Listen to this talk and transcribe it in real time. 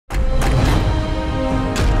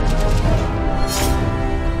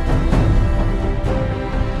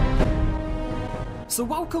So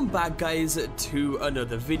welcome back guys to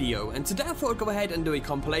another video, and today I thought I'd go ahead and do a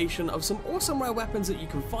compilation of some awesome rare weapons that you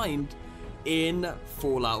can find in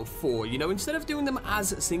Fallout 4. You know, instead of doing them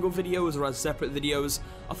as single videos or as separate videos,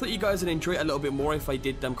 I thought you guys would enjoy it a little bit more if I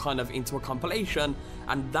did them kind of into a compilation,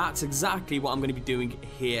 and that's exactly what I'm going to be doing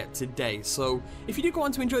here today. So if you do go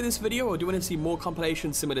on to enjoy this video, or do want to see more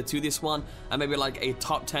compilations similar to this one, and maybe like a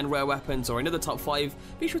top 10 rare weapons or another top 5,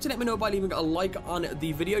 be sure to let me know by leaving a like on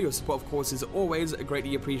the video. Your support of course is always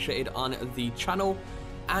greatly appreciated on the channel.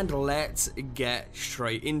 And let's get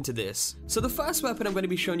straight into this. So the first weapon I'm going to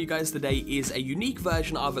be showing you guys today is a unique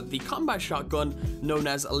version of the combat shotgun known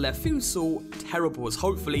as Le Fusil Terribles.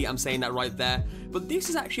 Hopefully I'm saying that right there. But this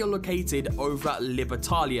is actually located over at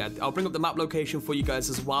Libertalia. I'll bring up the map location for you guys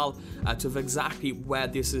as well to exactly where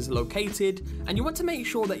this is located. And you want to make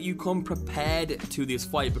sure that you come prepared to this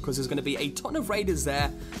fight, because there's going to be a ton of raiders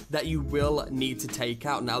there that you will need to take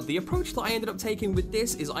out. Now the approach that I ended up taking with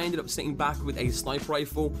this is I ended up sitting back with a sniper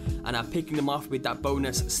rifle and picking them off with that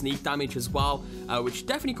bonus sneak damage as well, which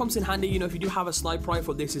definitely comes in handy. You know, if you do have a sniper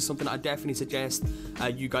rifle, this is something I definitely suggest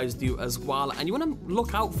you guys do as well. And you want to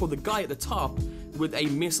look out for the guy at the top with a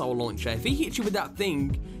missile launcher. If he hits you with that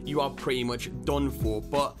thing, you are pretty much done for.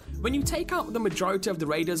 But when you take out the majority of the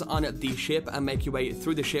raiders on the ship and make your way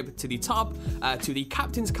through the ship to the top, to the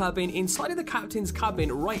captain's cabin, inside of the captain's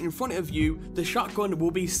cabin right in front of you, the shotgun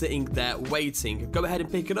will be sitting there waiting. Go ahead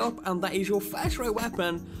and pick it up, and that is your first rare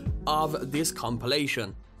weapon of this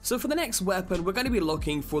compilation. So for the next weapon, we're going to be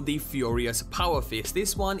looking for the Furious Power Fist.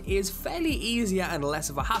 This one is fairly easier and less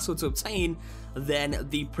of a hassle to obtain than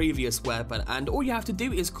the previous weapon, and all you have to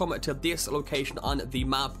do is come to this location on the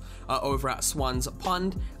map over at Swan's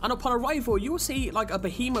Pond, and upon arrival you'll see like a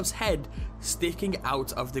behemoth's head sticking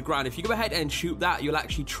out of the ground. If you go ahead and shoot that, you'll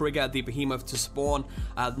actually trigger the behemoth to spawn,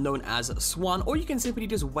 known as Swan, or you can simply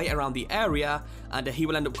just wait around the area and he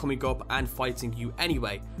will end up coming up and fighting you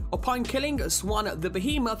anyway. Upon killing Swan the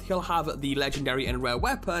behemoth, he'll have the legendary and rare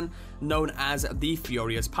weapon known as the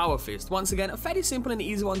Furious Power Fist. Once again, a fairly simple and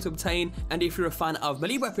easy one to obtain, and if you're a fan of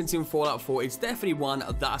melee weapons in Fallout 4, it's definitely one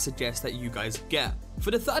that I suggest that you guys get.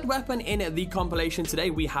 For the third weapon in the compilation today,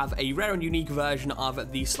 we have a rare and unique version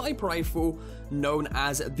of the sniper rifle known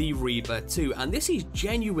as the Reaper 2, and this is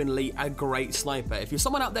genuinely a great sniper. If you're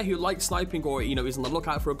someone out there who likes sniping, or you know is on the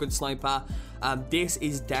lookout for a good sniper, this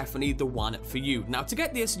is definitely the one for you. Now to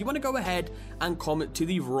get this, you want to go ahead and come to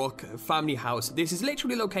the Rook family house. This is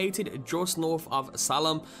literally located just north of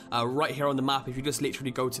Salem, right here on the map. If you just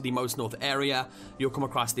literally go to the most north area, you'll come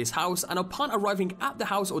across this house, and upon arriving at the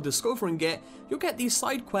house or discovering it, you'll get the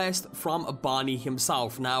side quest from Barney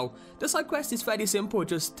himself. Now the side quest is fairly simple.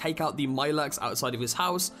 Just take out the Milex outside of his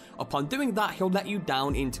house. Upon doing that, he'll let you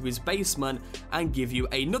down into his basement and give you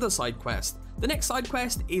another side quest. The next side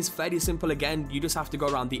quest is fairly simple again. You just have to go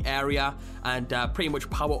around the area and pretty much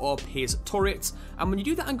power up his turrets, and when you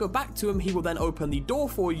do that and go back to him, he will then open the door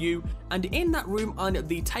for you, and in that room on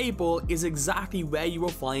the table is exactly where you will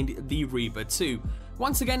find the Reaper 2.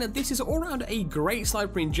 Once again, this is all around a great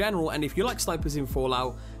sniper in general, and if you like snipers in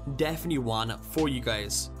Fallout, definitely one for you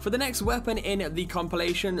guys. For the next weapon in the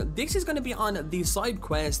compilation, this is going to be on the side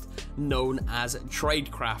quest known as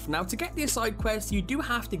Tradecraft. Now to get this side quest, you do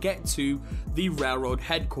have to get to the railroad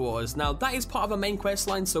headquarters. Now that is part of a main quest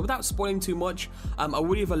line, so without spoiling too much, I will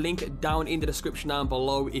leave a link down in the description down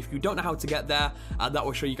below. If you don't know how to get there, that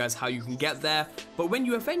will show you guys how you can get there. But when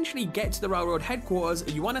you eventually get to the railroad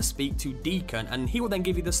headquarters, you want to speak to Deacon, and he will then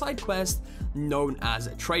give you the side quest known as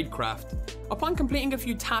Tradecraft. Upon completing a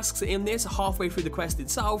few tasks in this, halfway through the quest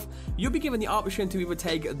itself, you'll be given the option to either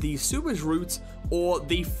take the sewers route or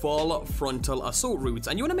the full frontal assault route,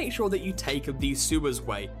 and you want to make sure that you take the sewers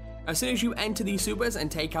way. As soon as you enter the sewers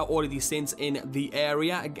and take out all of these synths in the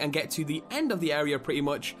area and get to the end of the area pretty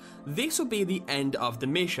much, this will be the end of the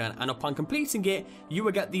mission, and upon completing it, you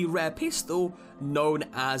will get the rare pistol known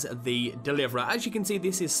as the Deliverer. As you can see,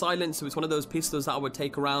 this is silent, so it's one of those pistols that I would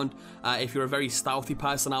take around if you're a very stealthy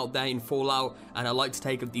person out there in Fallout, and I like to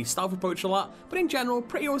take the stealth approach a lot. But in general,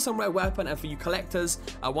 pretty awesome rare weapon, and for you collectors,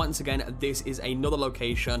 once again, this is another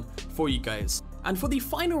location for you guys. And for the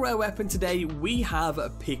final rare weapon today, we have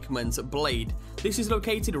Pickman's Blade. This is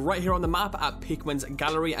located right here on the map at Pickman's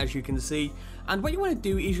Gallery, as you can see. And what you want to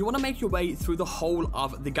do is you want to make your way through the whole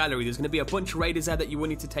of the gallery. There's going to be a bunch of raiders there that you will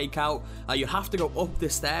need to take out. You'll have to go up the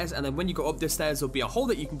stairs, and then when you go up the stairs, there'll be a hole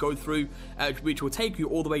that you can go through, which will take you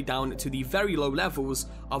all the way down to the very low levels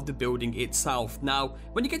of the building itself. Now,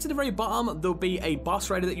 when you get to the very bottom, there'll be a boss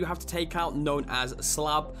raider that you have to take out known as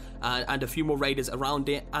Slab, and a few more raiders around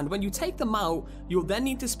it. And when you take them out, you'll then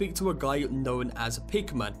need to speak to a guy known as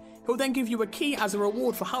Pickman. He'll then give you a key as a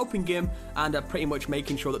reward for helping him and pretty much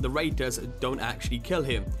making sure that the raiders don't actually kill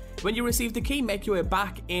him. When you receive the key, make your way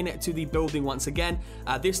back into the building once again.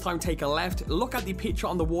 This time take a left, look at the picture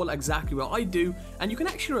on the wall exactly what I do, and you can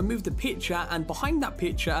actually remove the picture, and behind that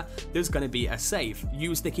picture there's going to be a safe.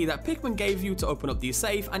 Use the key that Pikmin gave you to open up the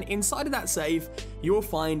safe, and inside of that safe you'll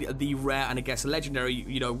find the rare and I guess legendary,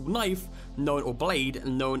 knife known, or blade,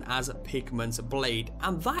 known as Pikmin's blade.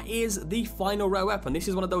 And that is the final rare weapon. This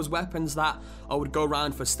is one of those weapons that I would go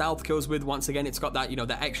around for stealth kills with. Once again, it's got that,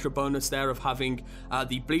 the extra bonus there of having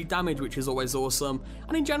the bleed damage, which is always awesome.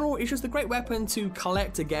 And in general, it's just a great weapon to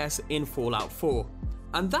collect, I guess, in Fallout 4.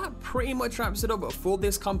 And that pretty much wraps it up for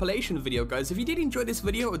this compilation video, guys. If you did enjoy this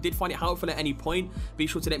video or did find it helpful at any point, be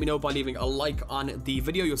sure to let me know by leaving a like on the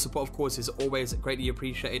video. Your support, of course, is always greatly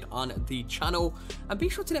appreciated on the channel. And be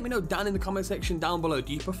sure to let me know down in the comment section down below,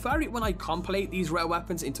 do you prefer it when I compilate these rare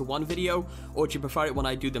weapons into one video, or do you prefer it when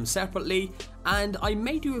I do them separately? And I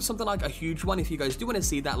may do something like a huge one if you guys do want to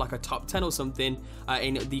see that, like a top 10 or something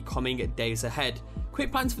in the coming days ahead.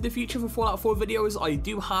 Quick plans for the future for Fallout 4 videos. I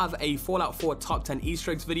do have a Fallout 4 top 10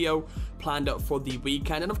 Easter eggs video planned up for the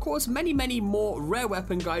weekend, and of course many more rare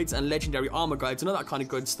weapon guides and legendary armor guides and all that kind of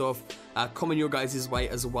good stuff coming your guys' way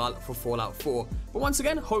as well for Fallout 4. But once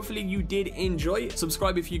again, hopefully you did enjoy.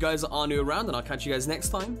 Subscribe if you guys are new around, and I'll catch you guys next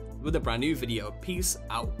time with a brand new video. Peace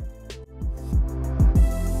out.